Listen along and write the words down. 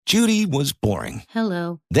Judy was boring.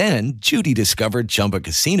 Hello. Then Judy discovered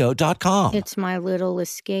ChumbaCasino.com. It's my little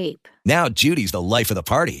escape. Now Judy's the life of the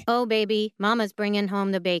party. Oh, baby, mama's bringing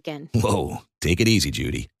home the bacon. Whoa, take it easy,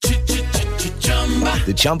 Judy.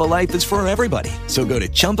 The Chumba life is for everybody. So go to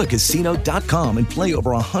ChumbaCasino.com and play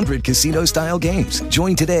over 100 casino-style games.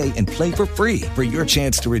 Join today and play for free for your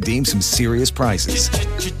chance to redeem some serious prizes.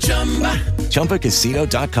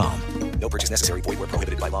 ChumbaCasino.com. No purchase necessary. Void where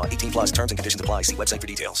prohibited by law. 18 plus terms and conditions apply. See website for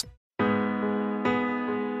details.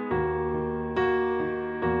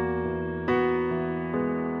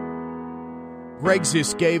 Greg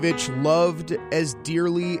Zyskiewicz loved as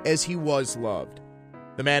dearly as he was loved.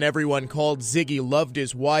 The man everyone called Ziggy loved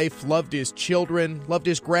his wife, loved his children, loved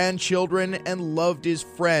his grandchildren, and loved his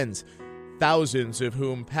friends, thousands of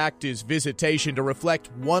whom packed his visitation to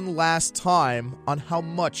reflect one last time on how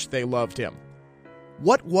much they loved him.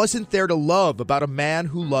 What wasn't there to love about a man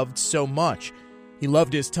who loved so much? He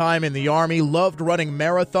loved his time in the Army, loved running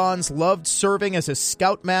marathons, loved serving as a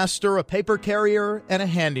scoutmaster, a paper carrier, and a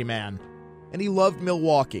handyman. And he loved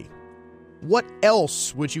Milwaukee. What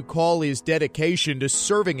else would you call his dedication to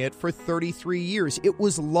serving it for 33 years? It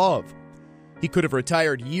was love. He could have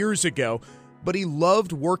retired years ago, but he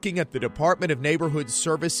loved working at the Department of Neighborhood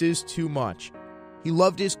Services too much. He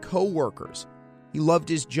loved his co-workers. He loved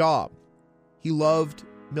his job. He loved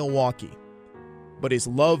Milwaukee. But his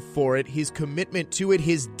love for it, his commitment to it,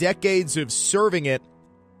 his decades of serving it,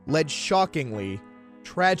 led shockingly,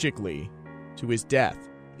 tragically, to his death.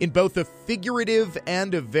 In both a figurative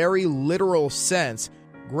and a very literal sense,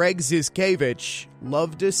 Greg Zyskiewicz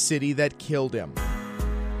loved a city that killed him.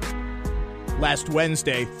 Last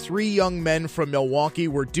Wednesday, 3 young men from Milwaukee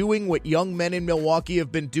were doing what young men in Milwaukee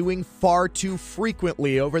have been doing far too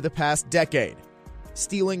frequently over the past decade: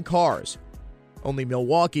 stealing cars. Only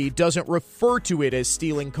Milwaukee doesn't refer to it as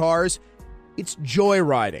stealing cars, it's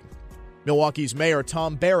joyriding. Milwaukee's Mayor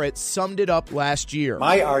Tom Barrett summed it up last year.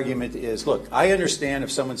 My argument is, look, I understand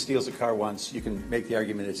if someone steals a car once, you can make the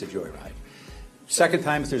argument it's a joyride. Second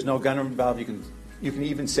time, if there's no gun involved, you can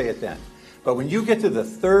even say it then. But when you get to the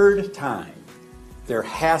third time, there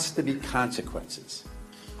has to be consequences.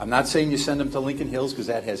 I'm not saying you send them to Lincoln Hills because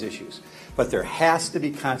that has issues. But there has to be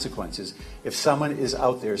consequences if someone is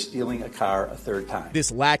out there stealing a car a third time. This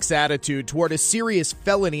lax attitude toward a serious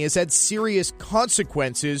felony has had serious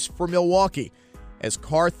consequences for Milwaukee, as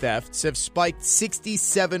car thefts have spiked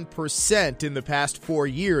 67% in the past 4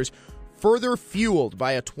 years, further fueled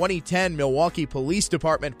by a 2010 Milwaukee Police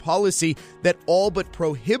Department policy that all but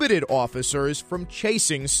prohibited officers from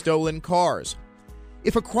chasing stolen cars.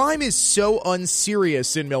 If a crime is so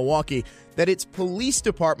unserious in Milwaukee that its police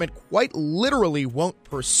department quite literally won't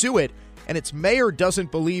pursue it, and its mayor doesn't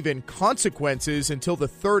believe in consequences until the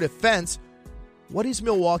third offense, what is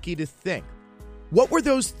Milwaukee to think? What were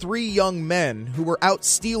those 3 young men who were out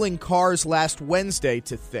stealing cars last Wednesday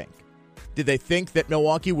to think? Did they think that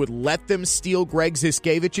Milwaukee would let them steal Greg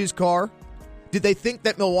Zyskiewicz's car? Did they think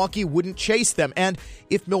that Milwaukee wouldn't chase them? And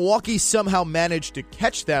if Milwaukee somehow managed to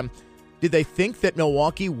catch them, did they think that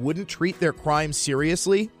Milwaukee wouldn't treat their crime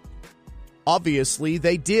seriously? Obviously,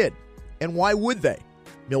 they did. And why would they?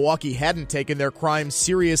 Milwaukee hadn't taken their crime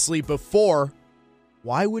seriously before.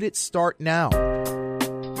 Why would it start now?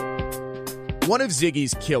 One of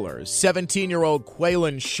Ziggy's killers, 17-year-old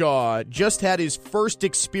Quaylen Shaw, just had his first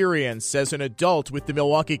experience as an adult with the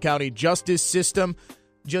Milwaukee County justice system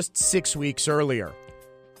just 6 weeks earlier.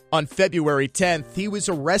 On February 10th, he was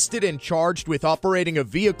arrested and charged with operating a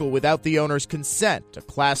vehicle without the owner's consent, a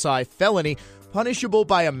Class I felony punishable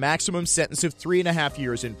by a maximum sentence of 3.5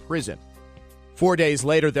 years in prison. 4 days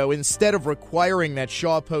later, though, instead of requiring that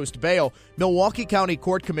Shaw post bail, Milwaukee County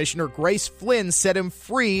Court Commissioner Grace Flynn set him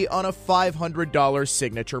free on a $500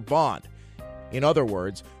 signature bond. In other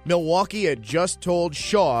words, Milwaukee had just told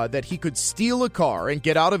Shaw that he could steal a car and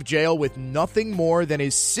get out of jail with nothing more than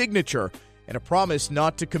his signature and a promise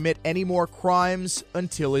not to commit any more crimes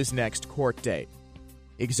until his next court date.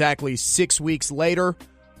 Exactly 6 weeks later,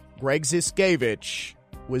 Greg Zyskiewicz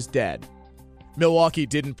was dead. Milwaukee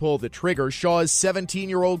didn't pull the trigger. Shaw's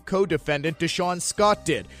 17-year-old co-defendant, Deshaun Scott,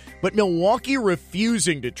 did. But Milwaukee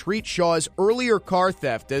refusing to treat Shaw's earlier car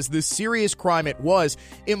theft as the serious crime it was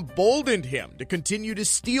emboldened him to continue to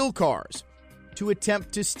steal cars, to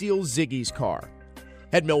attempt to steal Ziggy's car.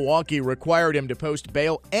 Had Milwaukee required him to post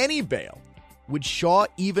bail, any bail, would Shaw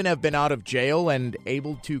even have been out of jail and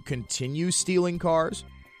able to continue stealing cars?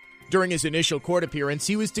 During his initial court appearance,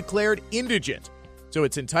 he was declared indigent, so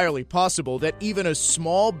it's entirely possible that even a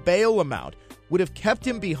small bail amount would have kept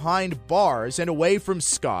him behind bars and away from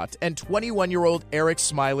Scott and 21-year-old Eric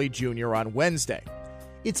Smiley Jr. on Wednesday.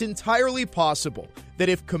 It's entirely possible that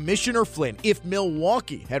if Commissioner Flynn, if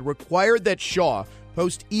Milwaukee had required that Shaw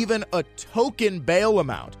post even a token bail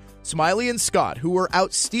amount, Smiley and Scott, who were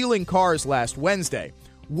out stealing cars last Wednesday,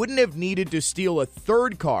 wouldn't have needed to steal a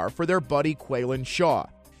third car for their buddy Quaylen Shaw.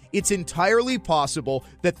 It's entirely possible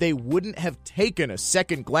that they wouldn't have taken a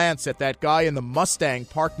second glance at that guy in the Mustang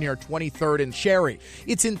parked near 23rd and Cherry.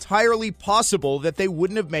 It's entirely possible that they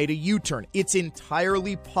wouldn't have made a U-turn. It's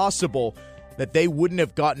entirely possible that they wouldn't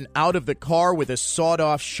have gotten out of the car with a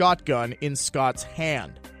sawed-off shotgun in Scott's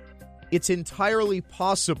hand. It's entirely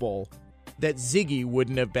possible that Ziggy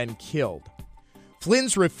wouldn't have been killed.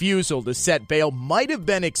 Flynn's refusal to set bail might have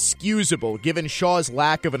been excusable given Shaw's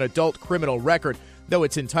lack of an adult criminal record, though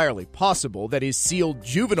it's entirely possible that his sealed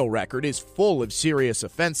juvenile record is full of serious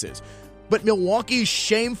offenses. But Milwaukee's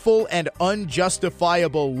shameful and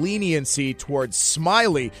unjustifiable leniency towards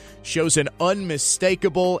Smiley shows an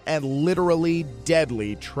unmistakable and literally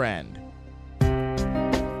deadly trend.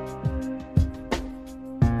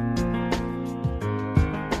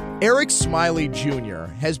 Eric Smiley Jr.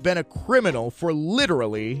 has been a criminal for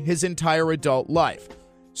literally his entire adult life,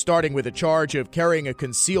 starting with a charge of carrying a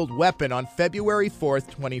concealed weapon on February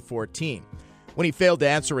 4th, 2014. When he failed to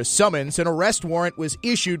answer a summons, an arrest warrant was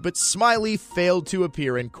issued, but Smiley failed to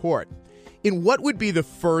appear in court. In what would be the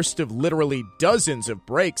first of literally dozens of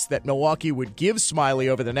breaks that Milwaukee would give Smiley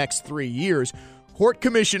over the next 3 years, Court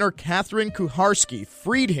Commissioner Catherine Kuharski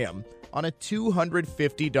freed him on a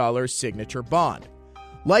 $250 signature bond.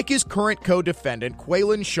 Like his current co-defendant,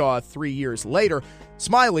 Quaylen Shaw, 3 years later,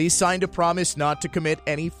 Smiley signed a promise not to commit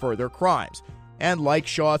any further crimes. And like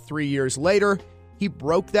Shaw 3 years later, he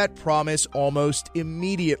broke that promise almost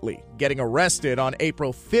immediately, getting arrested on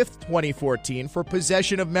April 5th, 2014 for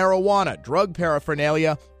possession of marijuana, drug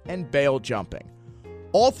paraphernalia, and bail jumping.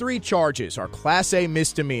 All three charges are Class A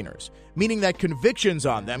misdemeanors, meaning that convictions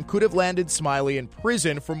on them could have landed Smiley in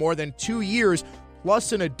prison for more than 2 years,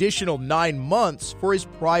 plus an additional 9 months for his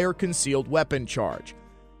prior concealed weapon charge.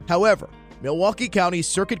 However, Milwaukee County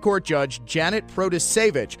Circuit Court Judge Janet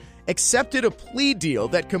Protasevich accepted a plea deal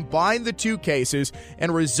that combined the two cases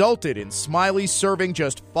and resulted in Smiley serving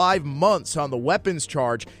just 5 months on the weapons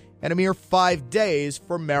charge and a mere 5 days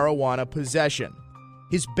for marijuana possession.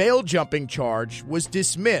 His bail jumping charge was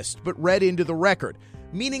dismissed but read into the record,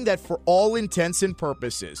 meaning that for all intents and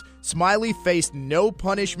purposes, Smiley faced no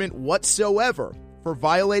punishment whatsoever for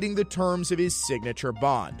violating the terms of his signature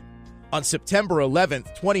bond. On September 11,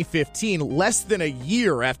 2015, less than a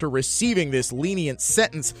year after receiving this lenient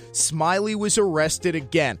sentence, Smiley was arrested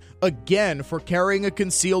again for carrying a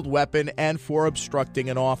concealed weapon and for obstructing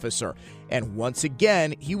an officer. And once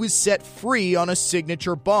again, he was set free on a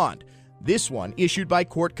signature bond, this one issued by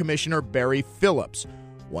Court Commissioner Barry Phillips.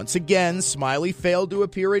 Once again, Smiley failed to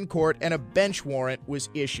appear in court and a bench warrant was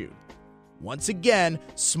issued. Once again,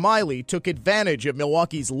 Smiley took advantage of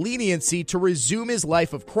Milwaukee's leniency to resume his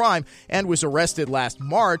life of crime and was arrested last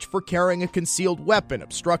March for carrying a concealed weapon,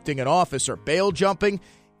 obstructing an officer, bail jumping,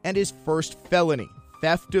 and his first felony,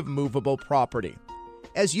 theft of movable property.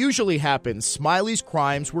 As usually happens, Smiley's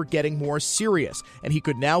crimes were getting more serious, and he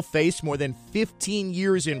could now face more than 15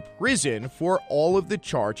 years in prison for all of the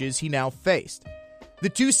charges he now faced. The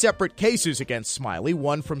two separate cases against Smiley,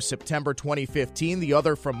 one from September 2015, the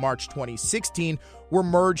other from March 2016, were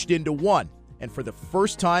merged into one, and for the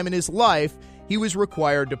first time in his life, he was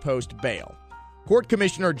required to post bail. Court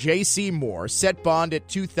Commissioner J.C. Moore set bond at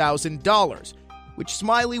 $2,000, which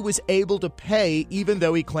Smiley was able to pay even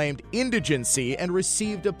though he claimed indigency and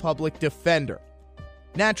received a public defender.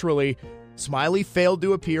 Naturally, Smiley failed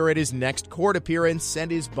to appear at his next court appearance and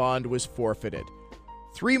his bond was forfeited.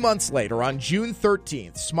 3 months later, on June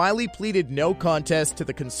 13th, Smiley pleaded no contest to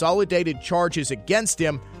the consolidated charges against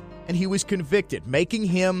him, and he was convicted, making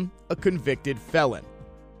him a convicted felon.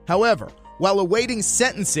 However, while awaiting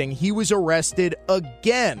sentencing, he was arrested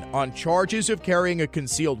again on charges of carrying a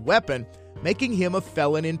concealed weapon, making him a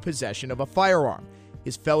felon in possession of a firearm.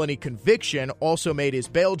 His felony conviction also made his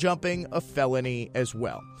bail jumping a felony as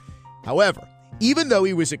well. However, even though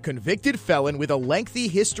he was a convicted felon with a lengthy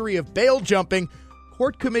history of bail jumping,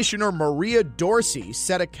 Court Commissioner Maria Dorsey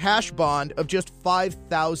set a cash bond of just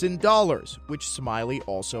 $5,000, which Smiley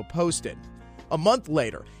also posted. A month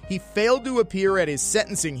later, he failed to appear at his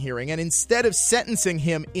sentencing hearing, and instead of sentencing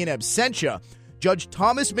him in absentia, Judge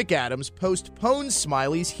Thomas McAdams postponed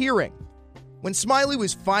Smiley's hearing. When Smiley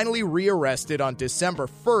was finally rearrested on December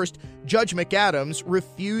 1st, Judge McAdams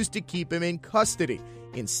refused to keep him in custody,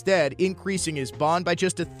 instead increasing his bond by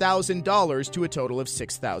just $1,000 to a total of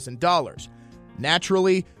 $6,000.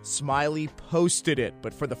 Naturally, Smiley posted it,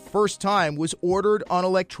 but for the first time was ordered on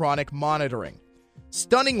electronic monitoring.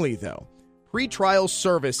 Stunningly, though, pretrial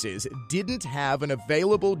services didn't have an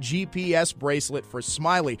available GPS bracelet for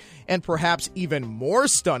Smiley, and perhaps even more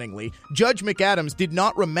stunningly, Judge McAdams did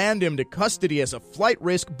not remand him to custody as a flight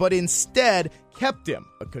risk, but instead kept him,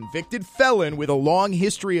 a convicted felon with a long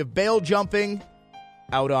history of bail jumping,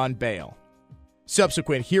 out on bail.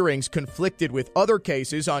 Subsequent hearings conflicted with other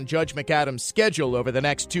cases on Judge McAdams' schedule over the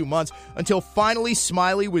next 2 months until finally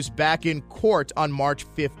Smiley was back in court on March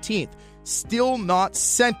 15th, still not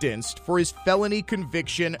sentenced for his felony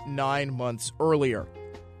conviction 9 months earlier.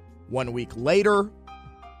 1 week later,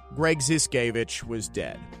 Greg Ziskevich was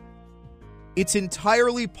dead. It's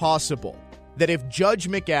entirely possible that if Judge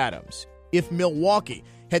McAdams, if Milwaukee,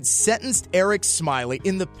 had sentenced Eric Smiley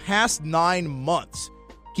in the past 9 months,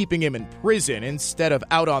 keeping him in prison instead of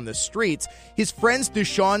out on the streets, his friends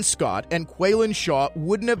Deshaun Scott and Quaylen Shaw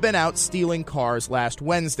wouldn't have been out stealing cars last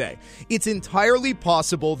Wednesday. It's entirely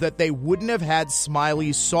possible that they wouldn't have had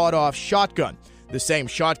Smiley's sawed-off shotgun, the same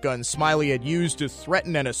shotgun Smiley had used to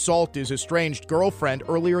threaten and assault his estranged girlfriend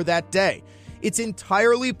earlier that day. It's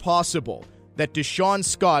entirely possible that Deshaun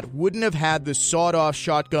Scott wouldn't have had the sawed-off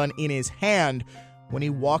shotgun in his hand when he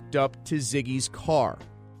walked up to Ziggy's car.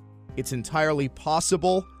 It's entirely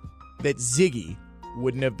possible that Ziggy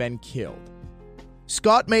wouldn't have been killed.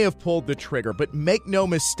 Scott may have pulled the trigger, but make no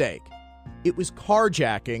mistake, it was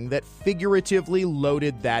carjacking that figuratively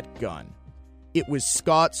loaded that gun. It was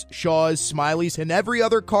Scott's, Shaw's, Smiley's, and every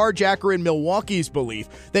other carjacker in Milwaukee's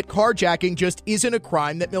belief that carjacking just isn't a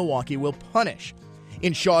crime that Milwaukee will punish.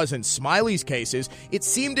 In Shaw's and Smiley's cases, it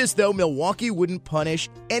seemed as though Milwaukee wouldn't punish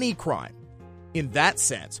any crime. In that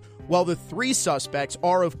sense, while the three suspects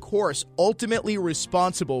are, of course, ultimately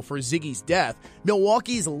responsible for Ziggy's death,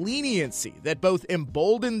 Milwaukee's leniency that both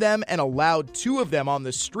emboldened them and allowed two of them on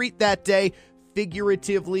the street that day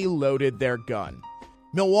figuratively loaded their gun.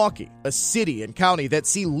 Milwaukee, a city and county that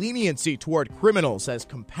see leniency toward criminals as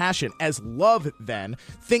compassion, as love then,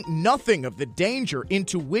 think nothing of the danger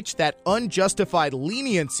into which that unjustified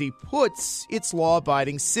leniency puts its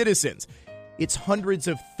law-abiding citizens. It's hundreds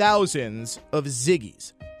of thousands of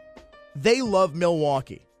Ziggies. They love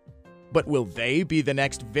Milwaukee, but will they be the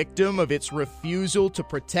next victim of its refusal to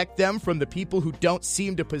protect them from the people who don't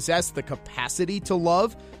seem to possess the capacity to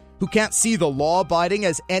love, who can't see the law-abiding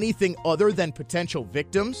as anything other than potential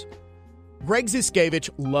victims? Greg Ziskevich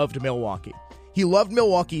loved Milwaukee. He loved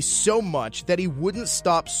Milwaukee so much that he wouldn't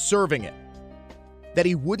stop serving it.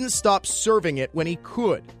 When he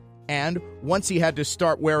could. And once he had to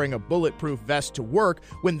start wearing a bulletproof vest to work,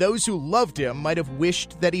 when those who loved him might have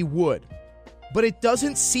wished that he would. But it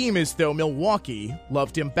doesn't seem as though Milwaukee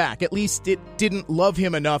loved him back. At least it didn't love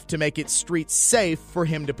him enough to make its streets safe for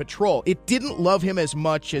him to patrol. It didn't love him as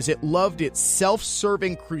much as it loved its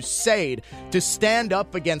self-serving crusade to stand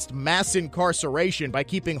up against mass incarceration by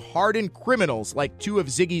keeping hardened criminals like two of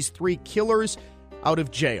Ziggy's three killers out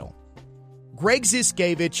of jail. Greg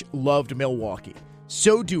Ziskevich loved Milwaukee.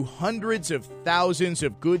 So do hundreds of thousands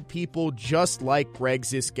of good people just like Greg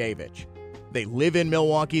Ziskevich. They live in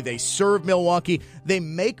Milwaukee, they serve Milwaukee, they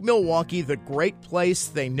make Milwaukee the great place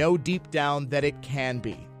they know deep down that it can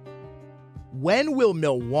be. When will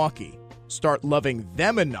Milwaukee start loving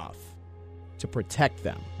them enough to protect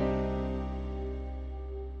them?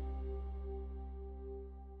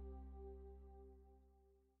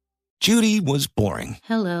 Judy was boring.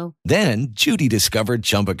 Hello. Then Judy discovered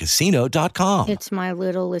ChumbaCasino.com. It's my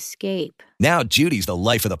little escape. Now Judy's the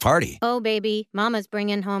life of the party. Oh, baby, mama's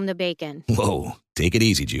bringing home the bacon. Whoa, take it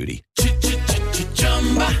easy, Judy.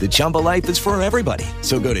 The Chumba life is for everybody.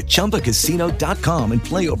 So go to ChumbaCasino.com and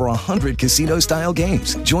play over 100 casino-style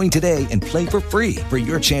games. Join today and play for free for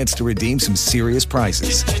your chance to redeem some serious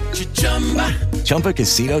prizes.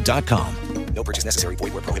 ChumbaCasino.com. No purchase necessary.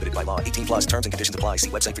 Void where prohibited by law. 18+ terms and conditions apply. See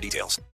website for details.